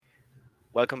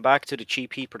Welcome back to the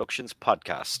Cheap Heat Productions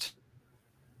podcast.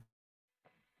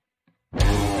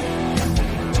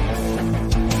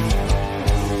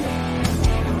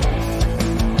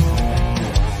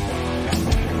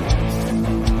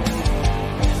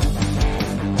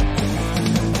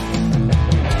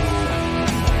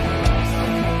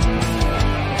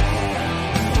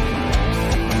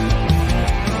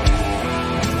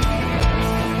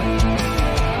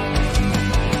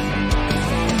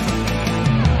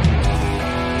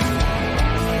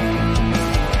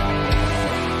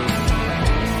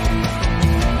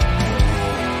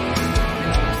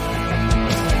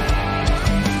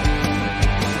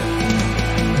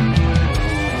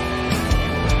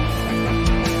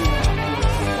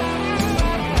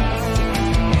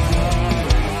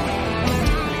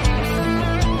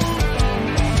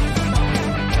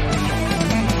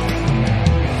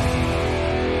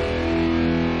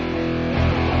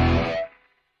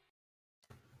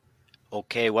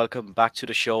 Okay, welcome back to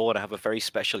the show, and I have a very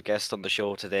special guest on the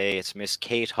show today. It's Miss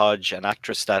Kate Hodge, an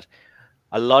actress that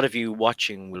a lot of you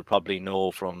watching will probably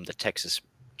know from the Texas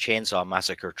Chainsaw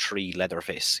Massacre 3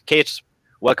 Leatherface. Kate,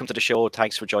 welcome to the show.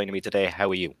 Thanks for joining me today. How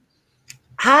are you?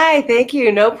 Hi, thank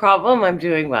you. No problem. I'm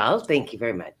doing well. Thank you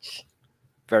very much.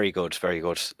 Very good, very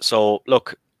good. So,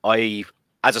 look, as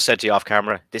I said to you off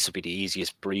camera, this will be the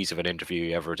easiest breeze of an interview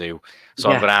you ever do. So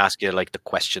I'm going to ask you like the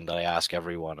question that I ask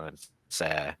everyone, and it's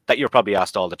that you're probably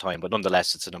asked all the time, but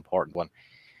nonetheless, it's an important one.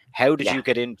 How did you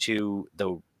get into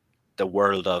the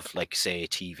world of, like, say,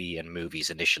 TV and movies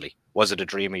initially? Was it a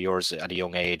dream of yours at a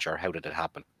young age, or how did it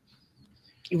happen?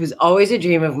 It was always a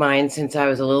dream of mine since I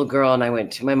was a little girl,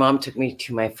 and my mom took me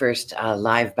to my first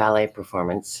live ballet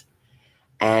performance.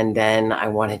 And then I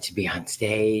wanted to be on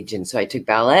stage. And so I took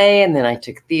ballet, and then I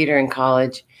took theater in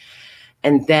college.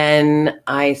 And then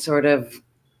I sort of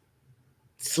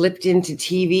slipped into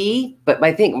TV. But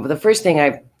I think the first thing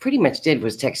I pretty much did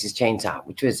was Texas Chainsaw,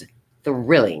 which was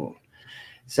thrilling.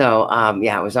 So,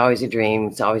 it was always a dream.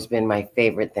 It's always been my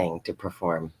favorite thing to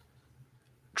perform.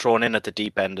 Thrown in at the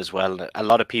deep end as well. A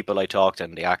lot of people I talked to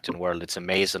in the acting world, it's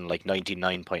amazing, like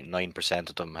 99.9%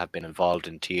 of them have been involved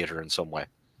in theater in some way.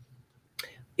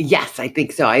 Yes, I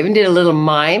think so. I even did a little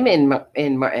mime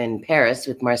in Paris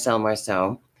with Marcel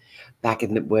Marceau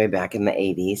way back in the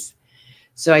 80s.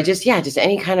 So I just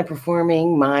any kind of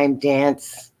performing, mime,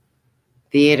 dance,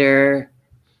 theater.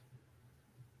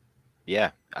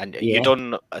 Yeah. And you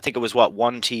done, I think it was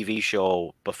one TV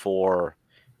show before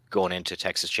going into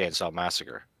Texas Chainsaw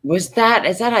Massacre. Is that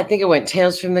I think it went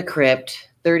Tales from the Crypt,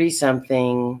 30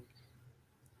 something.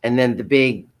 And then the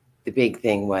big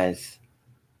thing was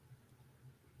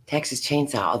Texas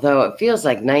Chainsaw, although it feels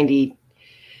like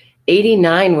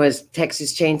 89 was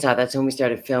Texas Chainsaw. That's when we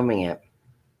started filming it.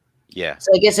 Yeah.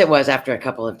 So I guess it was after a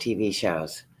couple of TV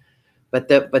shows. But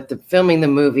the filming the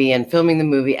movie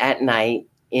at night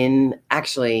in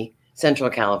actually Central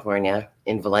California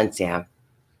in Valencia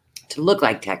to look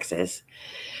like Texas.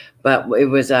 But it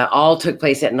was all took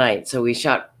place at night. So we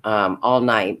shot all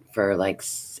night for like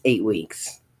 8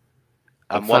 weeks.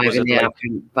 And what was it like?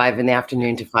 5 in the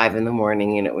afternoon to 5 in the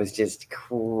morning, and it was just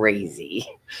crazy.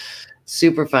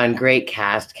 Super fun, great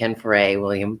cast. Ken Foray,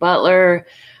 William Butler,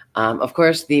 of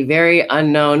course, the very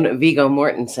unknown Viggo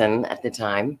Mortensen at the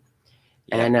time.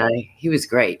 Yeah. And he was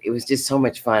great. It was just so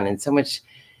much fun and so much.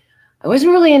 I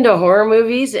wasn't really into horror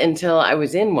movies until I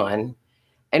was in one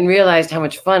and realized how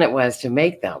much fun it was to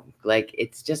make them. Like,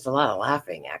 it's just a lot of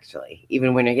laughing, actually,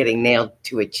 even when you're getting nailed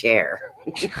to a chair.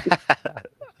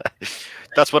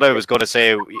 That's what I was going to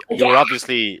say. You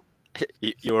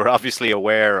were obviously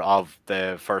aware of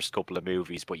the first couple of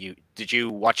movies, but did you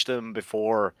watch them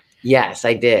before? Yes,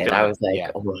 I did. I was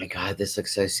like, oh my God, this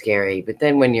looks so scary. But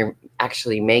then when you're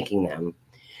actually making them,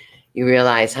 you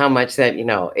realize how much that,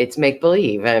 it's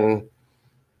make-believe and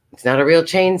it's not a real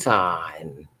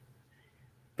chainsaw.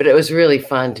 But it was really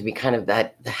fun to be kind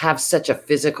of have such a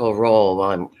physical role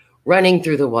while I'm running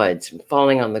through the woods and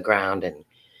falling on the ground and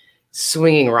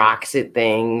swinging rocks at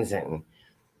things. And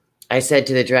I said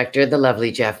to the director, the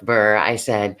lovely Jeff Burr, I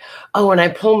said, oh, when I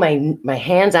pull my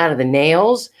hands out of the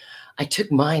nails, I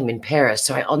took mime in Paris,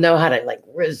 so I'll know how to like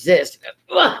resist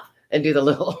and do the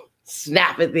little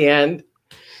snap at the end.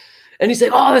 And he's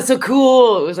like, oh, that's so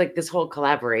cool. It was like this whole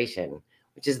collaboration,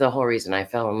 which is the whole reason I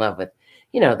fell in love with,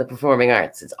 the performing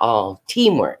arts. It's all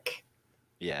teamwork.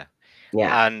 Yeah.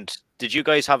 Yeah. And did you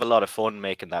guys have a lot of fun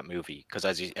making that movie? Because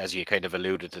as you kind of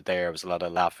alluded to there was a lot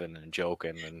of laughing and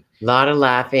joking and a lot of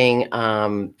laughing.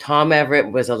 Tom Everett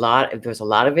there was a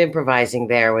lot of improvising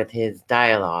there with his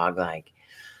dialogue, like,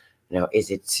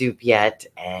 is it soup yet?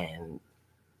 And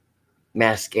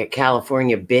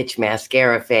California bitch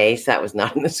mascara face. That was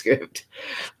not in the script,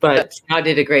 but Scott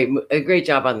did a great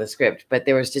job on the script. But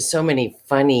there was just so many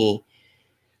funny,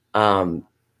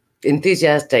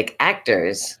 enthusiastic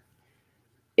actors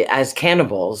as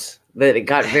cannibals that it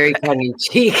got very tongue in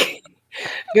cheek,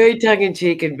 very tongue in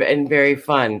cheek and very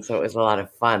fun. So it was a lot of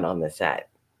fun on the set.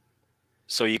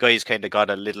 So you guys kind of got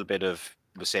a little bit of,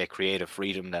 we'll say, creative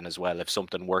freedom then as well. If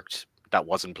something worked that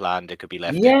wasn't planned, it could be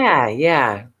left in.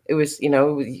 Yeah. It was,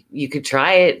 you could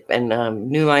try it, and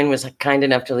New Line was kind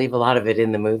enough to leave a lot of it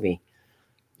in the movie.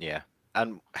 Yeah.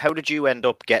 And how did you end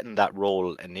up getting that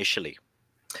role initially?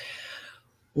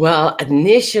 Well,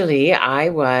 initially I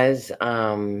was,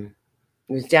 it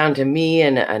was down to me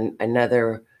and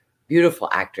another beautiful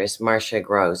actress, Marcia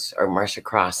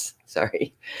Cross,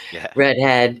 sorry. Yeah.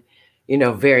 Redhead,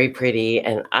 very pretty.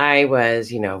 And I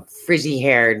was, frizzy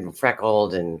haired and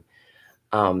freckled, and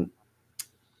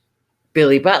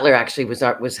Billy Butler actually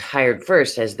was hired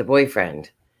first as the boyfriend.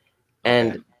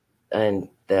 Okay. And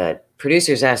the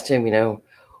producers asked him,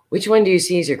 which one do you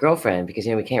see as your girlfriend? Because,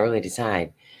 we can't really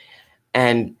decide.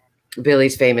 And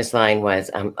Billy's famous line was,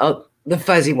 oh, the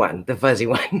fuzzy one.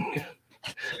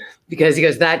 Because he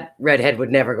goes, that redhead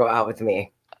would never go out with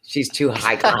me. She's too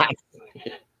high class.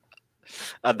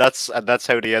 And that's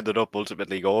how they ended up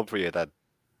ultimately going for you then.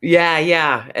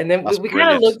 Yeah. And then we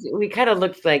kind of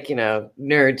looked like,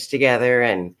 nerds together,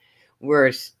 and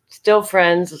we're still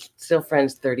friends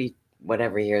 30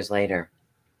 whatever years later.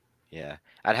 Yeah.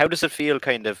 And how does it feel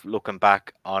kind of looking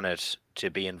back on it to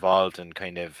be involved in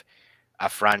kind of a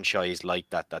franchise like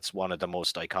that? That's one of the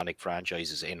most iconic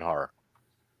franchises in horror.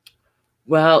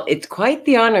 Well, it's quite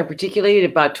the honor, particularly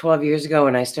about 12 years ago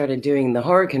when I started doing the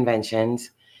horror conventions,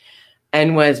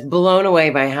 and was blown away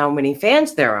by how many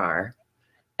fans there are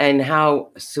and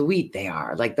how sweet they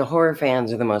are. Like, the horror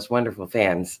fans are the most wonderful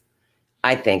fans,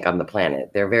 I think, on the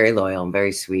planet. They're very loyal and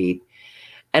very sweet.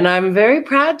 And I'm very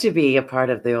proud to be a part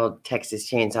of the old Texas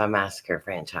Chainsaw Massacre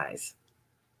franchise.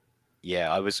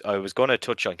 Yeah, I was going to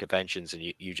touch on conventions, and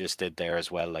you just did there as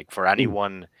well. Like, for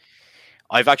anyone,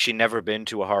 I've actually never been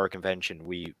to a horror convention.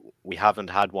 We haven't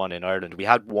had one in Ireland. We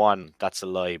had one, that's a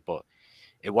lie, but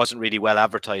it wasn't really well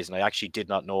advertised, and I actually did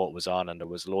not know it was on. And there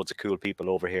was loads of cool people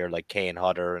over here, like Kane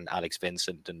Hodder and Alex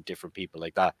Vincent and different people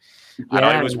like that. Yeah. And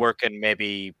I was working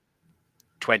maybe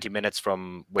 20 minutes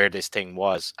from where this thing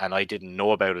was, and I didn't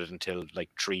know about it until like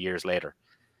 3 years later.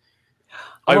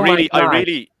 I really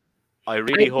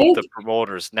hope the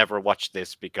promoters never watch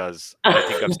this, because I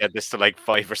think I've said this to like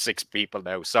 5 or 6 people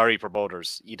now. Sorry,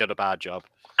 promoters, you did a bad job.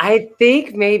 I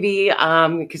think maybe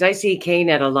because I see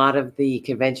Kane at a lot of the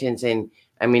conventions, and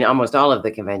almost all of the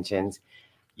conventions.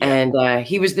 Yeah. And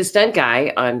he was the stunt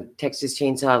guy on Texas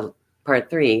Chainsaw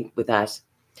Part 3 with us.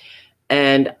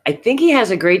 And I think he has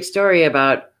a great story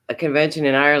about a convention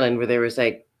in Ireland where it was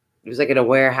like in a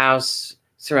warehouse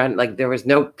surrounded, like there was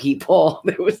no people.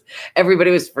 Everybody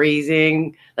was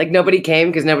freezing. Like, nobody came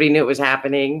because nobody knew it was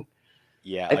happening.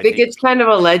 Yeah. I think it's kind of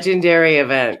a legendary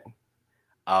event.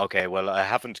 Okay, well, I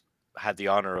haven't had the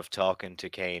honor of talking to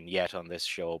Kane yet on this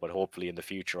show, but hopefully in the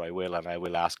future I will, and I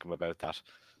will ask him about that.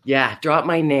 Yeah, drop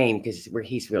my name, because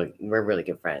we're really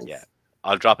good friends. Yeah,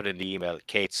 I'll drop it in the email.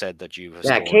 Kate said that you.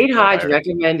 Yeah, Kate Hodge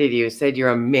recommended you, said you're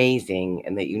amazing,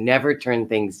 and that you never turn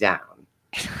things down.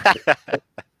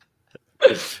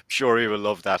 Sure, he will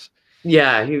love that.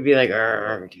 Yeah, he'd be like,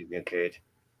 Kate.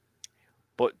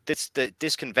 But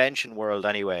this convention world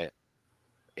anyway,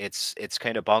 it's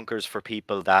kind of bonkers for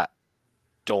people that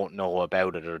don't know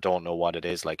about it or don't know what it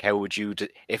is. Like, how would you,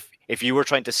 if you were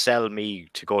trying to sell me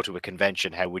to go to a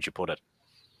convention, how would you put it?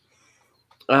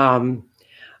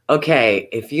 Okay,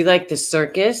 if you like the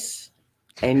circus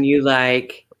and you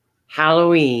like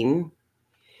Halloween,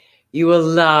 you will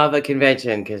love a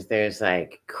convention, because there's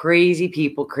like crazy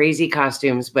people, crazy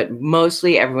costumes, but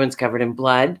mostly everyone's covered in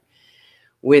blood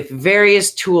with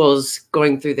various tools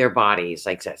going through their bodies,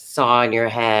 like a saw in your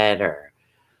head, or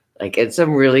like it's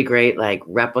some really great like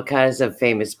replicas of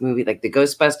famous movie, like the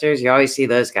Ghostbusters. You always see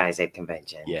those guys at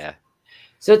conventions. Yeah.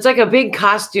 So it's like a big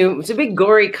costume. It's a big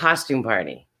gory costume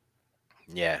party.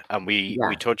 Yeah, and we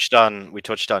touched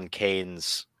on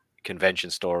Kane's convention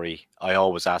story. I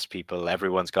always ask people,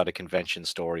 everyone's got a convention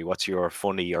story. What's your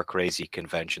funny or crazy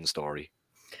convention story?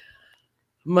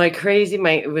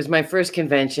 It was my first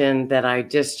convention that I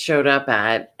just showed up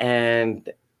at,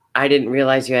 and I didn't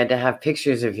realize you had to have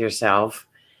pictures of yourself.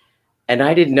 And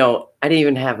I didn't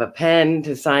even have a pen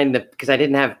to sign because I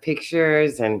didn't have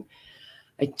pictures. And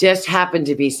I just happened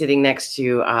to be sitting next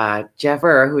to Jeff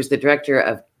Err, who's the director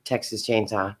of Texas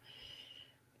Chainsaw.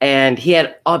 And he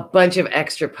had a bunch of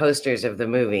extra posters of the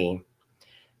movie.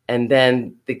 And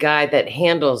then the guy that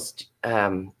handles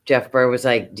Jeff Burr was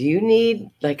like, do you need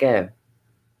like a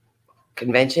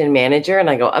convention manager? And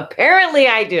I go, apparently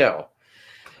I do.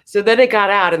 So then it got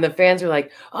out and the fans were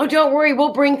like, oh, don't worry,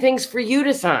 we'll bring things for you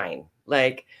to sign.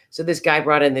 Like, so this guy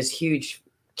brought in this huge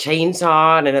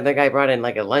chainsaw and another guy brought in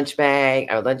like a lunch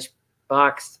bag or lunch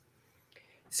box.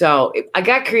 So I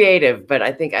got creative, but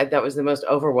I think that was the most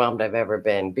overwhelmed I've ever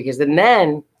been, because then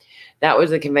that was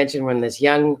the convention when this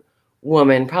young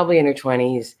woman, probably in her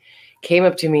 20s, came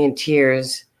up to me in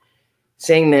tears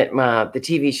saying that the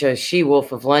TV show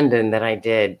She-Wolf of London that I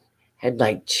did had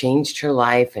like changed her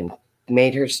life and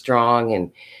made her strong.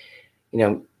 And, you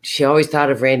know, she always thought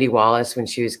of Randy Wallace when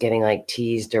she was getting like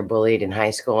teased or bullied in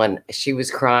high school, and she was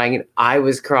crying and I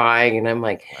was crying. And I'm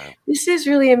like, wow, this is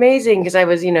really amazing. Because I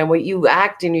was, you know, when you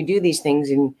act and you do these things,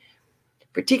 and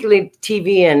particularly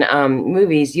TV and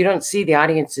movies, you don't see the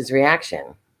audience's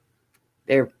reaction.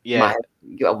 They're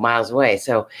miles away.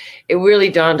 So it really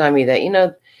dawned on me that, you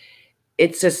know,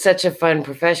 it's such a fun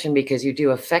profession because you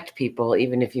do affect people,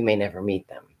 even if you may never meet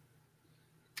them.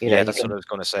 You know, that's what I was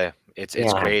going to say. It's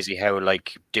crazy how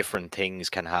like different things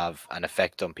can have an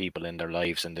effect on people in their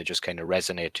lives, and they just kind of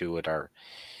resonate to it, or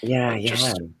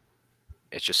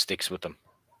it just sticks with them.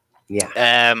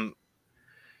 Yeah.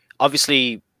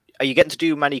 Obviously, are you getting to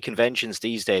do many conventions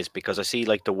these days? Because I see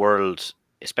like the world,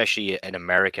 especially in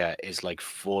America, is like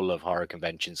full of horror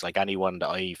conventions. Like anyone that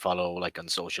I follow, like on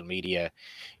social media,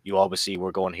 you always see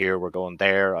we're going here, we're going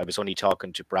there. I was only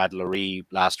talking to Brad Lurie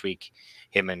last week.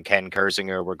 Him and Ken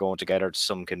Kersinger were going together to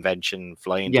some convention,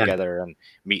 flying together and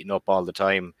meeting up all the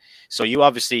time. So you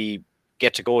obviously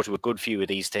get to go to a good few of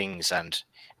these things and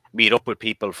meet up with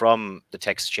people from the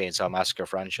Texas Chainsaw Massacre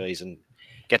franchise and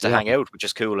get to hang out, which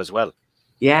is cool as well.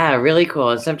 Yeah, really cool.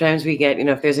 And sometimes we get, you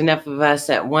know, if there's enough of us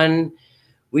at one,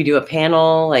 we do a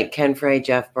panel, like Ken Frey,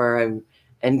 Jeff Burr,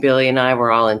 and Billy and I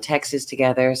were all in Texas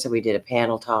together. So we did a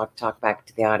panel talk back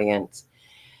to the audience.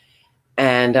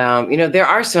 And, you know, there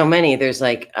are so many. There's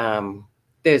like,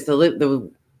 there's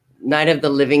the Night of the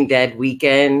Living Dead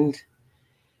weekend.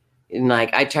 And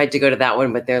like, I tried to go to that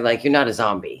one, but they're like, you're not a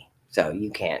zombie. So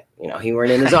you can't, you know, you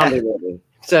weren't in a zombie movie.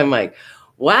 So I'm like,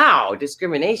 wow,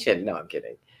 discrimination. No, I'm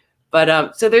kidding.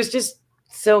 But so there's just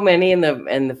so many, and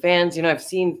the fans, you know, I've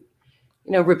seen,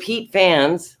 you know, repeat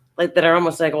fans like that are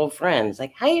almost like old friends,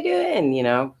 like, how you doing? You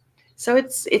know, so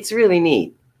it's really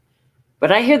neat.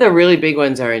 But I hear the really big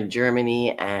ones are in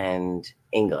Germany and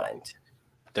England.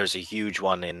 There's a huge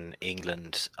one in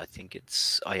England. I think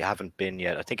I haven't been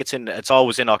yet. I think it's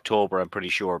always in October, I'm pretty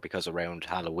sure, because around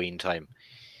Halloween time.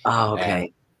 Oh,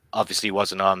 okay. Obviously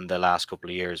wasn't on the last couple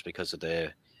of years because of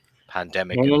the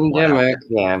pandemic.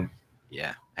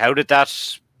 Yeah. How did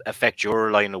that affect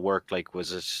your line of work? Like,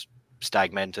 was it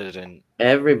stagnated and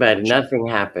nothing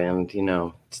happened, you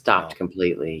know, stopped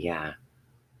completely. Yeah.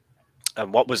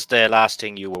 And what was the last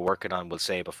thing you were working on, we'll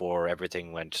say, before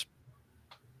everything went?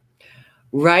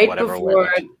 Right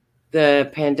before the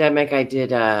pandemic, I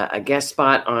did a guest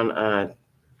spot on a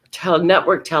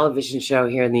network television show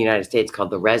here in the United States called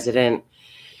The Resident.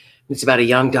 It's about a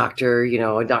young doctor, you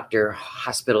know, a doctor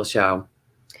hospital show.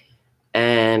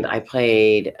 And I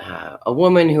played a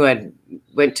woman who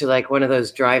went to like one of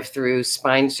those drive-through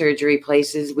spine surgery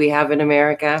places we have in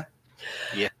America.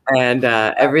 Yeah. And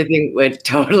everything went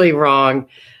totally wrong.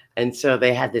 And so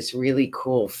they had this really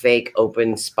cool fake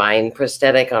open spine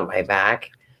prosthetic on my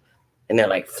back. And they're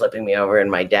like flipping me over. And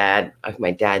my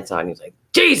dad's on. He's like,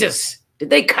 Jesus, did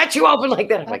they cut you open like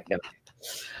that? I'm like,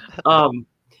 no.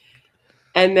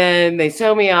 And then they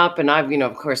sew me up. And I've, you know,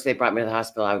 of course, they brought me to the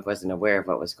hospital. I wasn't aware of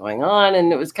what was going on.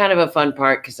 And it was kind of a fun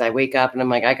part because I wake up and I'm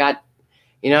like, I got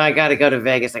to go to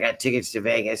Vegas. I got tickets to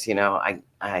Vegas. You know,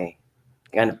 I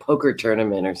got a poker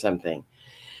tournament or something.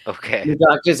 Okay. The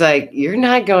doctor's like, you're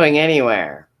not going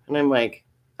anywhere. And I'm like,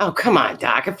 oh, come on,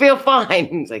 doc. I feel fine.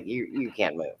 He's like, you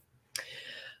can't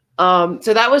move.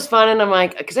 So that was fun. And I'm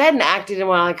like, because I hadn't acted in a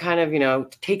while, I kind of, you know,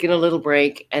 taken a little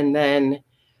break. And then I'm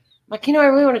like, you know, I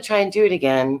really want to try and do it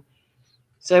again.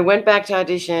 So I went back to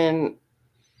audition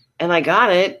and I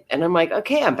got it. And I'm like,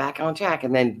 okay, I'm back on track.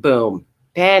 And then boom,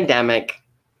 pandemic.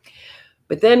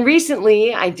 But then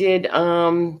recently I did,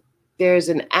 there's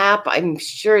an app, I'm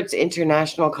sure it's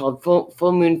international, called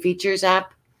Full Moon Features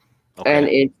app. Okay. And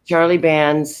it's Charlie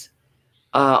Band's,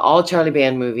 all Charlie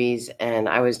Band movies. And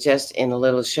I was just in a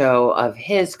little show of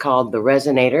his called The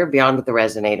Resonator, Beyond the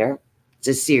Resonator. It's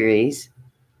a series.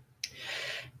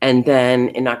 And then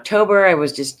in October,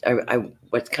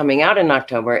 what's coming out in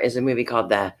October is a movie called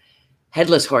The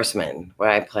Headless Horseman, where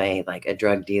I play like a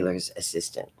drug dealer's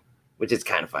assistant, which is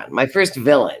kind of fun. My first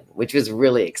villain, which was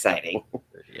really exciting.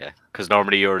 Yeah, because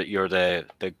normally you're the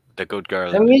the good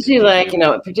girl. I'm usually like,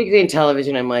 particularly in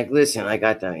television, I'm like, listen, I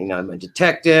got the, I'm a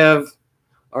detective,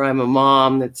 or I'm a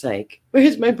mom that's like,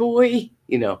 where's my boy?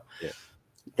 Yeah.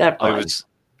 That fun.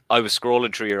 I was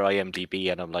scrolling through your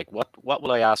IMDb and I'm like, what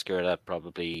will I ask her that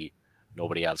probably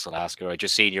nobody else will ask her? I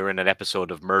just seen you're in an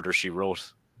episode of Murder, She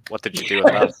Wrote. What did you do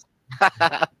in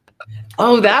that?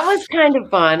 Oh, that was kind of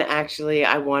fun, actually.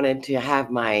 I wanted to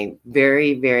have my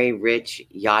very, very rich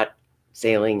yacht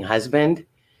sailing husband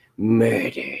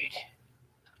murdered.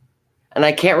 And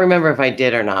I can't remember if I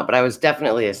did or not, but I was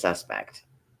definitely a suspect.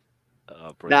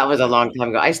 That was a long time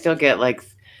ago. I still get like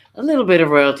a little bit of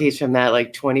royalties from that,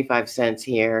 like 25 cents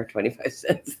here, 25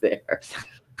 cents there.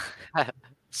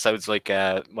 Sounds like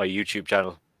my YouTube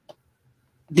channel.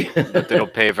 They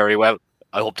don't pay very well.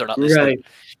 I hope they're not listening. Right.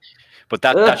 But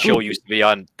that show used to be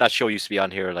on. That show used to be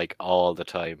on here like all the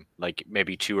time, like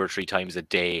maybe 2 or 3 times a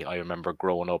day. I remember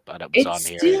growing up, and it was on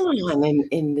here. It's still on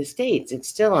in the States. It's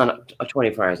still on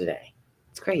 24 hours a day.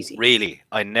 It's crazy. Really,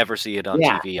 I never see it on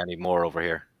TV anymore over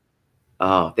here.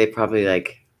 Oh, they probably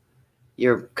like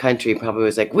your country probably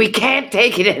was like, we can't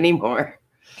take it anymore.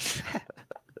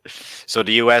 So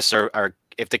the US are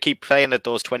if they keep playing it,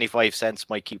 those 25 cents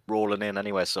might keep rolling in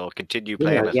anyway. So continue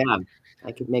playing it. Yeah,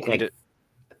 I could make like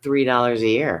 $3 a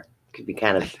year. Could be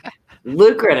kind of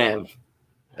lucrative.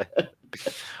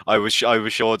 I was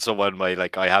showing someone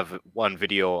I have one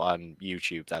video on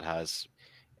YouTube that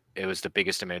it was the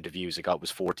biggest amount of views it got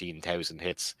was 14,000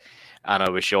 hits, and I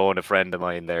was showing a friend of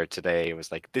mine there today. It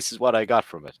was like, this is what I got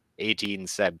from it, 18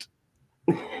 cents.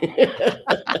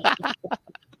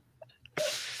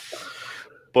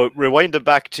 But rewinding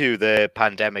back to the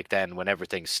pandemic then, when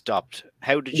everything stopped,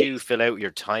 how did you fill out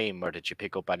your time, or did you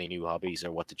pick up any new hobbies,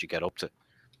 or what did you get up to?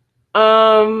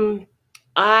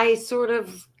 I sort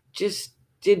of just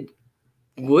did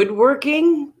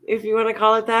woodworking, if you want to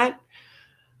call it that.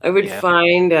 I would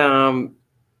find,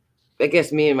 I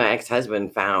guess me and my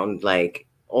ex-husband found like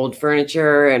old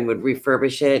furniture and would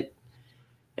refurbish it.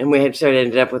 And we had sort of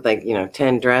ended up with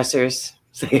 10 dressers.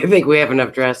 So I think we have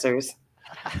enough dressers.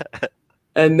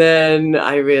 And then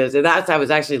I realized I was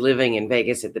actually living in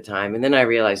Vegas at the time. And then I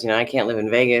realized, I can't live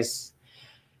in Vegas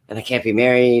and I can't be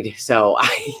married. So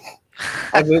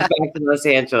I moved back to Los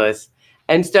Angeles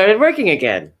and started working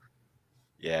again.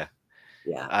 Yeah.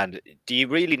 Yeah. And do you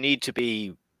really need to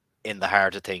be in the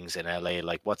heart of things in LA?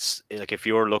 Like if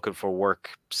you're looking for work,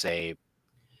 say,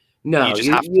 no, you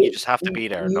just have to be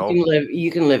there.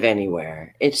 You can live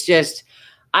anywhere. It's just,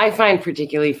 I find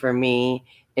particularly for me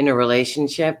in a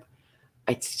relationship,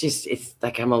 it's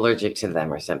like I'm allergic to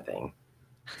them or something.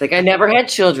 It's like I never had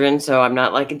children, so I'm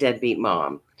not like a deadbeat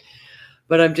mom.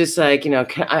 But I'm just like,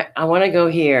 I want to go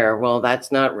here. Well,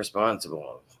 that's not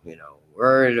responsible.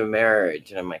 We're in a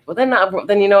marriage. And I'm like, well,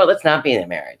 then you know what? Let's not be in a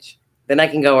marriage. Then I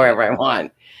can go wherever I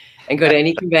want and go to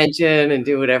any convention and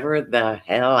do whatever the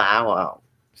hell I want.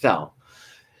 So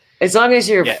as long as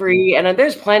you're free, and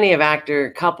there's plenty of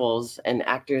actor couples and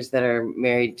actors that are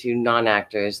married to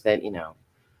non-actors that,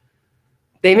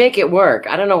 they make it work.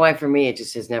 I don't know why for me, it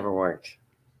just has never worked.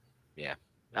 Yeah.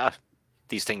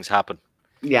 These things happen.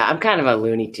 Yeah. I'm kind of a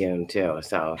Looney Tune too.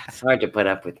 So it's hard to put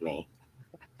up with me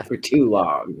for too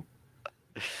long.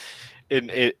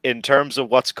 In terms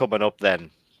of what's coming up then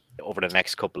over the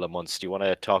next couple of months, do you want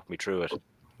to talk me through it?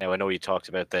 Now, I know you talked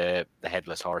about the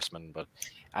Headless Horseman, but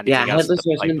anything else? Headless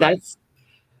Horseman,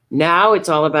 now it's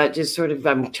all about just sort of,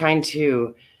 I'm trying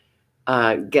to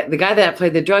get the guy that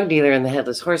played the drug dealer in the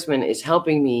Headless Horseman is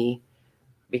helping me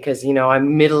because,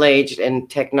 I'm middle-aged and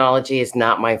technology is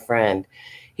not my friend.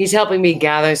 He's helping me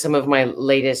gather some of my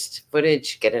latest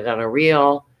footage, get it on a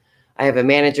reel. I have a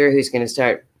manager who's going to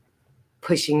start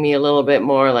pushing me a little bit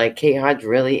more, like Kate Hodge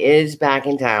really is back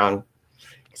in town.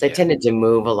 Because I tended to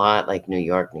move a lot, like New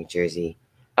York, New Jersey.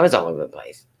 I was all over the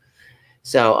place.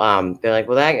 So they're like,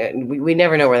 well, we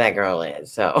never know where that girl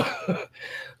is. So,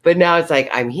 but now it's like,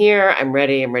 I'm here, I'm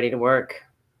ready to work.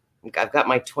 I've got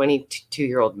my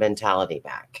 22-year-old mentality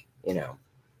back, Yeah,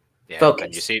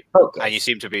 focus. And you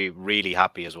seem to be really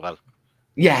happy as well.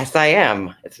 Yes, I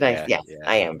am. It's nice. Yes,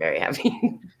 I am very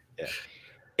happy. Yeah.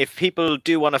 If people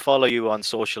do want to follow you on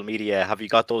social media, have you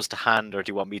got those to hand, or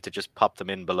do you want me to just pop them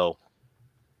in below?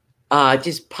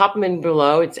 Just pop them in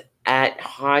below. It's at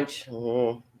Hodge.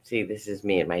 See, this is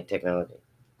me and my technology.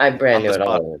 I'm brand new at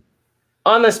all.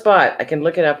 On the spot. I can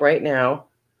look it up right now.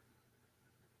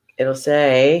 It'll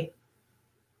say,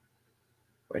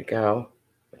 where'd it go?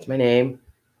 What's my name?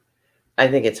 I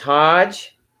think it's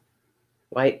Hodge.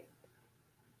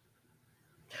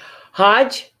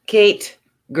 Hodge Kate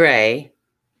Gray,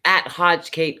 at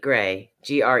Hodge Kate Gray,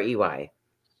 Grey.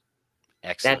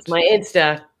 Excellent. That's my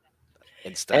Insta.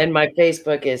 Insta. And my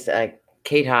Facebook is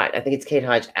Kate Hodge. I think it's Kate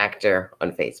Hodge Actor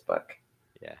on Facebook.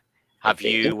 Yeah. Have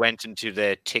you went into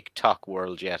the TikTok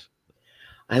world yet?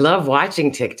 I love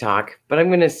watching TikTok, but I'm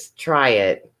going to try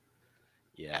it.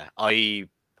 Yeah, I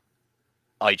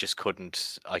just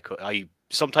couldn't.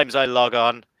 Sometimes I log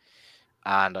on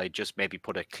and I just maybe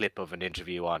put a clip of an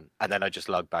interview on, and then I just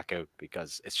log back out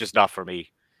because it's just not for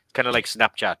me. It's kind of like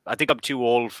Snapchat. I think I'm too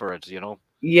old for it,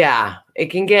 Yeah, it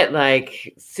can get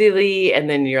like silly, and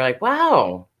then you're like,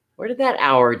 wow, where did that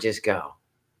hour just go?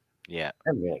 Yeah.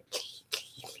 I'm like,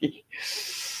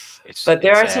 but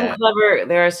there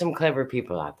are some clever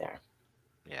people out there.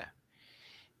 Yeah.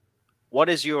 What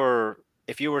is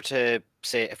if you were to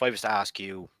say, if I was to ask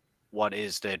you, what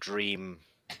is the dream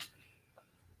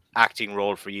acting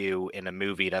role for you in a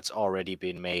movie that's already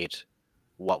been made,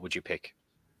 what would you pick?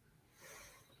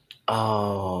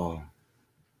 Oh,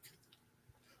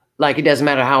 like it doesn't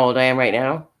matter how old I am right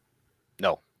now?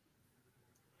 No.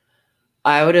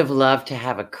 I would have loved to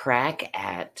have a crack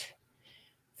at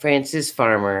Frances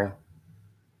Farmer,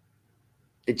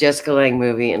 the Jessica Lange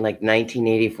movie in like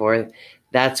 1984.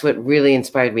 That's what really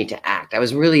inspired me to act. I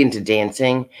was really into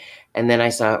dancing, and then I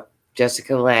saw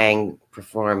Jessica Lange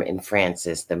perform in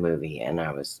Frances, the movie, and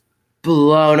I was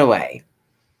blown away.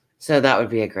 So that would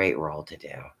be a great role to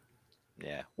do.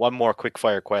 Yeah. One more quick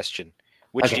fire question.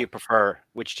 Which do you prefer?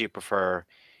 Which do you prefer,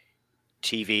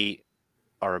 TV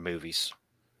or movies,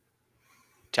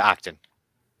 to acting?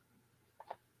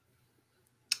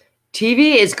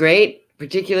 TV is great,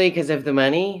 particularly because of the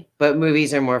money, but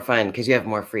movies are more fun because you have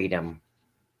more freedom.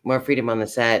 More freedom on the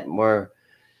set,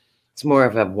 it's more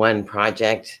of a one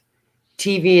project.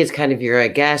 TV is kind of, you're a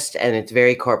guest and it's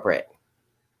very corporate.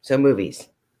 So movies.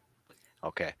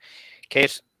 Okay.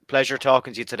 Kate, pleasure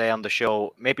talking to you today on the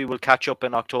show. Maybe we'll catch up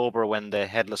in October when the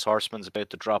Headless Horseman's about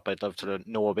to drop. I'd love to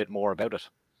know a bit more about it.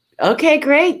 Okay,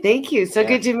 great. Thank you. So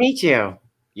good to meet you.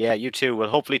 Yeah, you too. We'll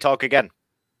hopefully talk again.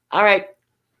 All right.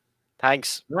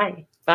 Thanks. Bye.